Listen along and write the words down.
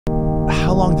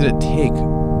how long did it take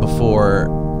before,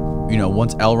 you know,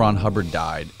 once L. Ron Hubbard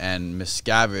died and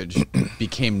Miscavige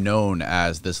became known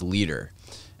as this leader,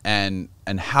 and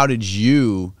how did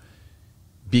you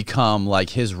become like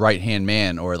his right-hand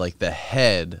man, or like the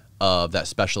head of that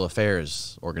special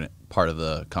affairs part of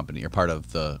the company, or part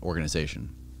of the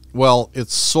organization? Well,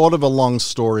 it's sort of a long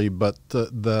story, but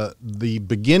the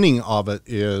beginning of it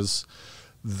is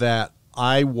that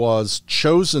I was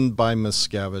chosen by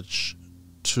Miscavige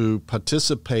to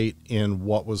participate in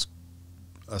what was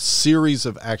a series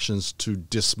of actions to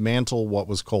dismantle what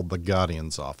was called the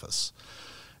Guardian's Office.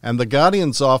 And the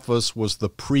Guardian's Office was the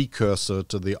precursor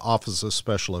to the Office of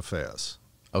Special Affairs.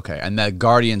 Okay, and the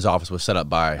Guardian's Office was set up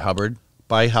by Hubbard?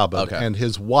 By Hubbard, okay. And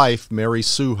his wife, Mary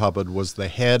Sue Hubbard, was the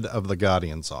head of the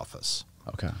Guardian's Office.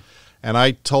 Okay. And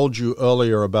I told you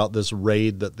earlier about this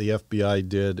raid that the FBI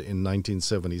did in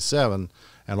 1977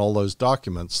 and all those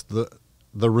documents.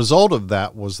 The result of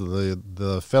that was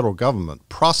the federal government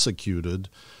prosecuted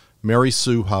Mary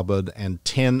Sue Hubbard and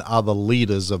 10 other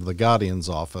leaders of the Guardian's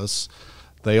Office.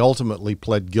 They ultimately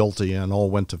pled guilty and all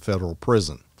went to federal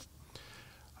prison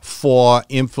for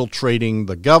infiltrating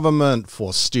the government,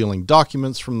 for stealing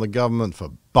documents from the government,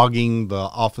 for bugging the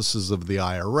offices of the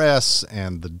IRS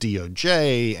and the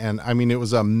DOJ. And I mean, it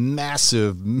was a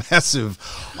massive, massive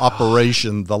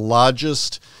operation, the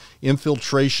largest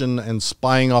infiltration and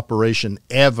spying operation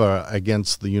ever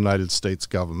against the United States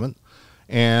government.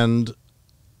 And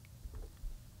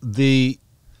the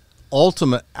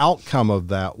ultimate outcome of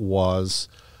that was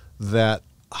that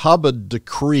Hubbard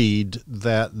decreed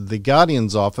that the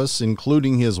Guardian's Office,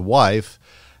 including his wife,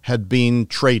 had been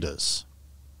traitors,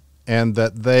 and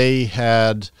that they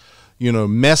had, you know,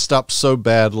 messed up so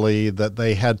badly that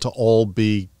they had to all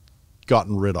be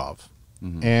gotten rid of.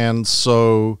 Mm-hmm. And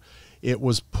so it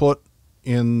was put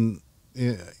in,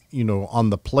 you know, on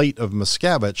the plate of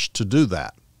Miscavige to do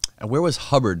that. And where was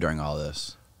Hubbard during all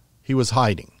this? He was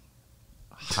hiding.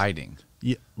 Hiding?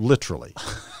 Yeah, literally.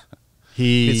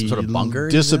 He some sort of bunker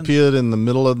disappeared in the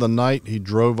middle of the night. He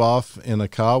drove off in a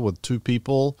car with 2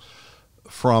 people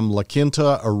from La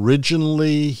Quinta.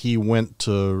 Originally, he went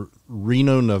to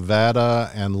Reno,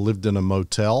 Nevada, and lived in a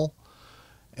motel.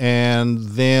 And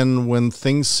then when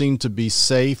things seemed to be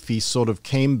safe, he sort of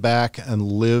came back and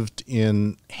lived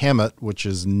in Hemet, which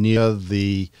is near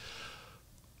the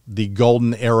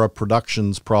Golden Era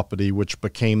Productions property, which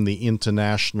became the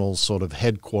international sort of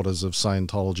headquarters of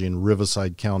Scientology in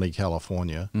Riverside County,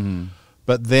 California. Mm-hmm.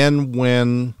 But then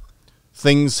when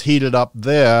things heated up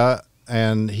there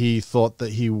and he thought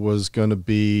that he was going to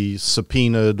be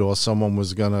subpoenaed or someone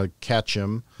was going to catch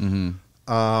him,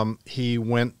 mm-hmm. He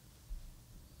went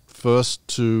first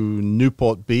to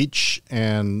Newport Beach,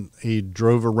 and he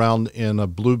drove around in a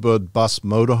Bluebird bus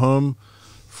motorhome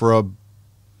for a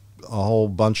whole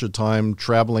bunch of time,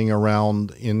 traveling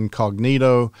around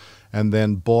incognito, and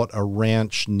then bought a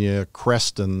ranch near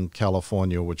Creston,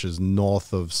 California, which is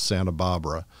north of Santa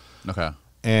Barbara. Okay.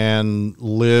 And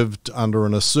lived under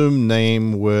an assumed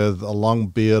name with a long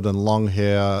beard and long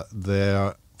hair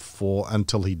there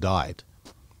until he died.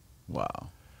 Wow.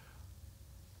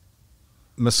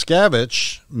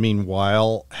 Miscavige,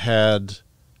 meanwhile, had,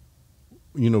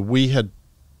 you know, we had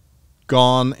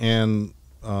gone and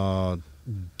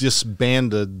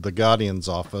disbanded the Guardian's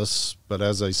Office, but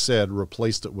as I said,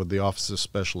 replaced it with the Office of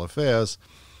Special Affairs,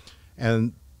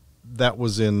 and that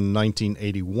was in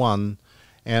 1981.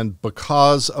 And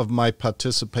because of my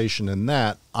participation in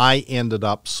that, I ended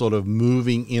up sort of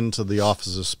moving into the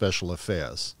Office of Special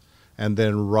Affairs and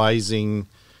then rising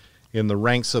in the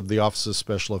ranks of the Office of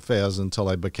Special Affairs until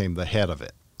I became the head of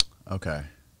it. Okay.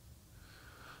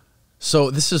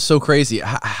 So this is so crazy.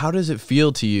 How does it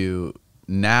feel to you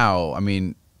now? I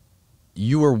mean,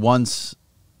 you were once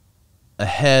a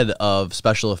head of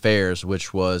Special Affairs,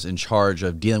 which was in charge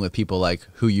of dealing with people like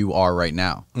who you are right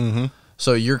now. Mm-hmm.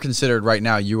 So you're considered, right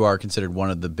now, you are considered one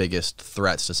of the biggest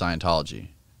threats to Scientology.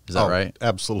 Is that right?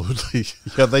 Absolutely.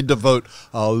 Yeah, they devote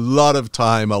a lot of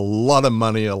time, a lot of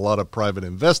money, a lot of private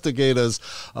investigators,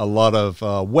 a lot of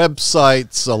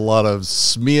websites, a lot of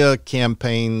smear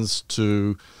campaigns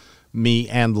to me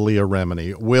and Leah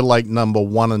Remini. We're like number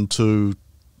 1 and 2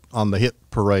 on the hit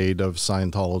parade of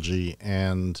Scientology.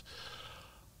 And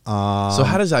so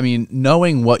how does, I mean,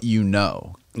 knowing what you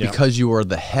know, Yeah. because you were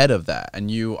the head of that, and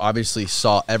you obviously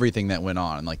saw everything that went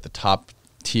on, like the top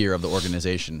tier of the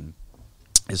organization,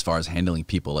 as far as handling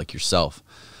people like yourself,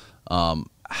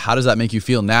 how does that make you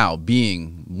feel now,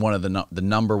 being one of the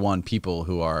number 1 people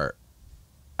who are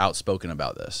outspoken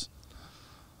about this?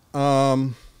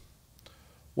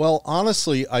 Well,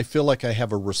 honestly, I feel like I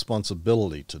have a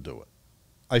responsibility to do it.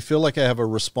 I feel like I have a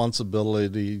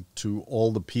responsibility to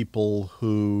all the people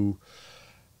who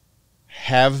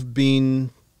have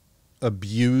been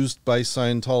abused by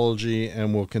Scientology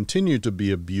and will continue to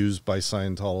be abused by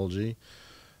Scientology.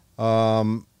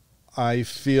 I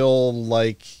feel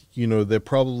like, there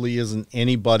probably isn't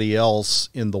anybody else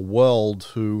in the world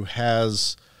who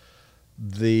has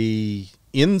the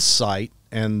insight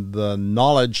and the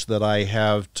knowledge that I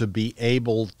have to be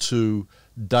able to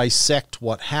dissect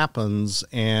what happens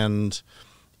and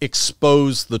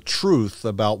expose the truth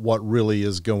about what really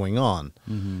is going on.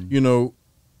 Mm-hmm.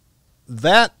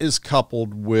 That is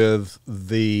coupled with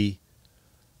the,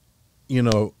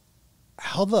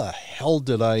 how the hell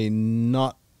did I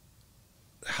not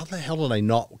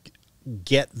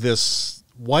get this?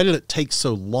 Why did it take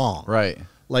so long? Right.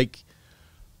 Like,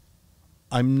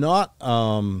 I'm not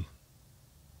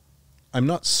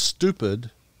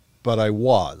stupid, but I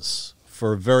was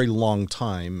for a very long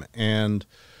time. And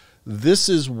this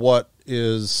is what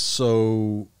is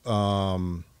so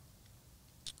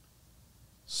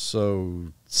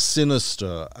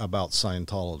sinister about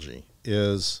Scientology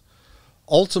is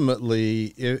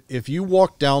ultimately, if you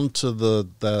walk down to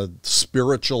the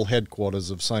spiritual headquarters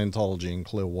of Scientology in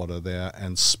Clearwater there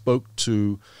and spoke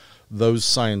to those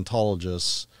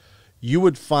Scientologists, you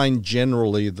would find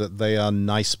generally that they are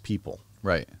nice people.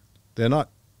 Right. They're not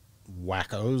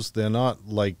wackos. They're not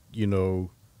like,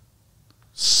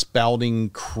 spouting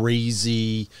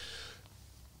crazy,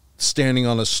 standing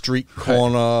on a street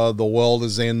corner, right, the world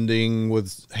is ending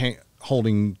with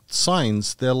holding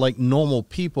signs. They're like normal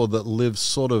people that live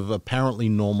sort of apparently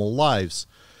normal lives.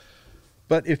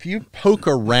 But if you poke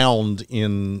around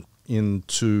into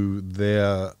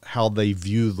how they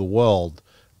view the world,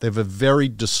 they have a very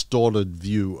distorted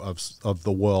view of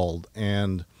the world,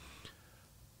 and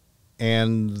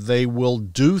they will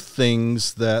do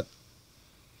things that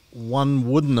one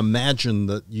wouldn't imagine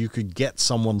that you could get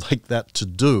someone like that to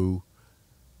do,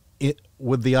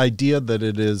 with the idea that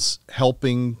it is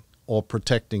helping or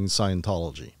protecting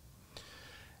Scientology.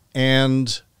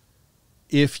 And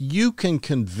if you can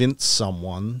convince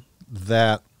someone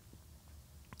that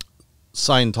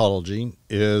Scientology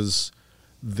is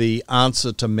the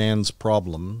answer to man's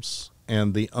problems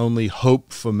and the only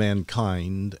hope for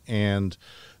mankind and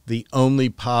the only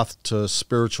path to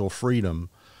spiritual freedom,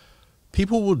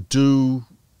 people will do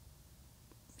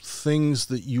things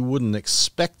that you wouldn't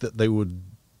expect that they would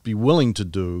be willing to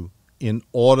do in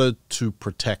order to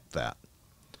protect that.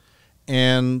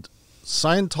 And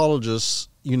Scientologists,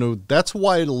 that's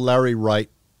why Larry Wright,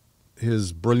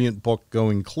 his brilliant book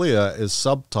Going Clear, is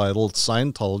subtitled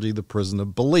Scientology, the Prison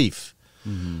of Belief.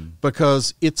 Mm-hmm.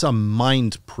 Because it's a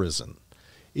mind prison.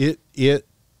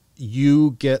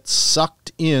 You get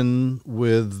sucked in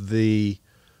with the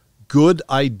good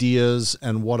ideas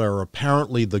and what are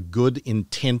apparently the good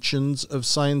intentions of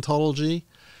Scientology,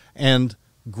 and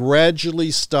gradually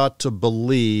start to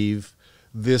believe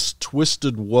this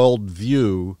twisted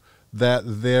worldview that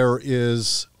there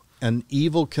is an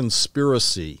evil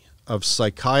conspiracy of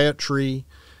psychiatry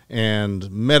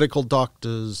and medical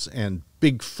doctors and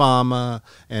big pharma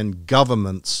and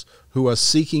governments who are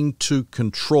seeking to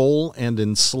control and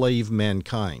enslave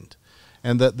mankind,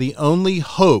 and that the only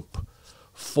hope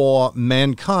for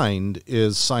mankind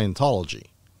is Scientology.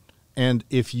 And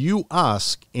if you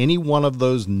ask any one of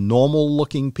those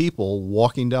normal-looking people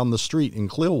walking down the street in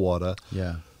Clearwater,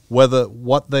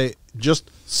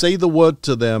 just say the word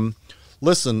to them,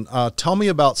 listen, tell me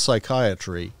about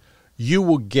psychiatry, you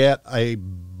will get a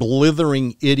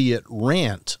blithering idiot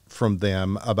rant from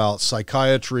them about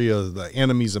psychiatry are the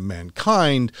enemies of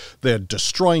mankind. They're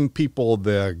destroying people.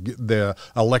 They're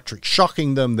electric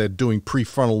shocking them. They're doing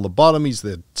prefrontal lobotomies.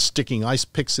 They're sticking ice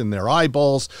picks in their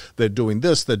eyeballs. They're doing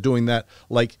this. They're doing that.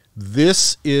 Like,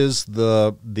 this is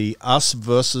the us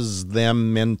versus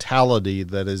them mentality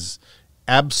that is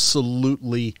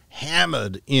absolutely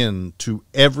hammered into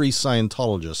every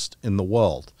Scientologist in the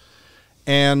world.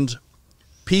 And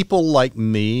people like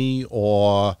me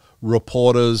or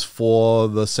reporters for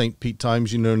the St. Pete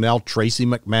Times, now Tracy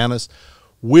McManus,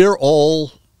 we're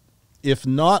all, if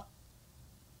not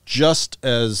just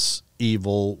as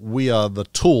evil, we are the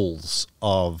tools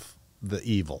of the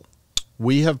evil.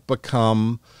 We have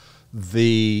become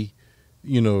the,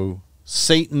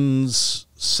 Satan's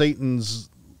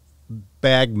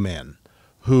bagmen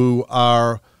who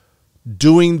are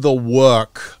doing the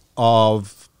work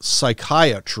of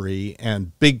psychiatry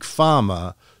and big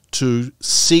pharma to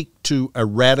seek to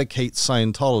eradicate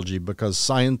Scientology, because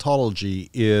Scientology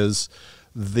is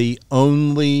the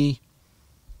only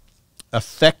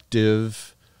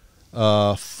effective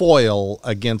foil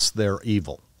against their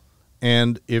evil.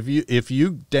 And if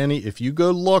you, Danny, if you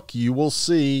go look, you will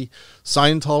see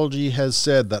Scientology has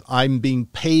said that I'm being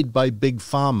paid by Big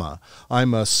Pharma.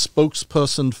 I'm a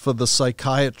spokesperson for the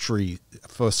psychiatry.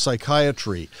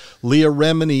 Leah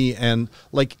Remini and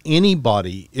like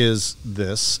anybody is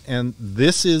this, and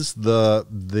this is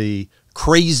the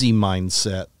crazy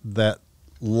mindset that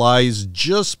lies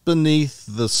just beneath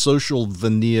the social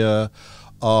veneer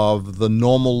of the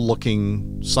normal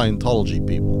looking Scientology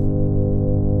people.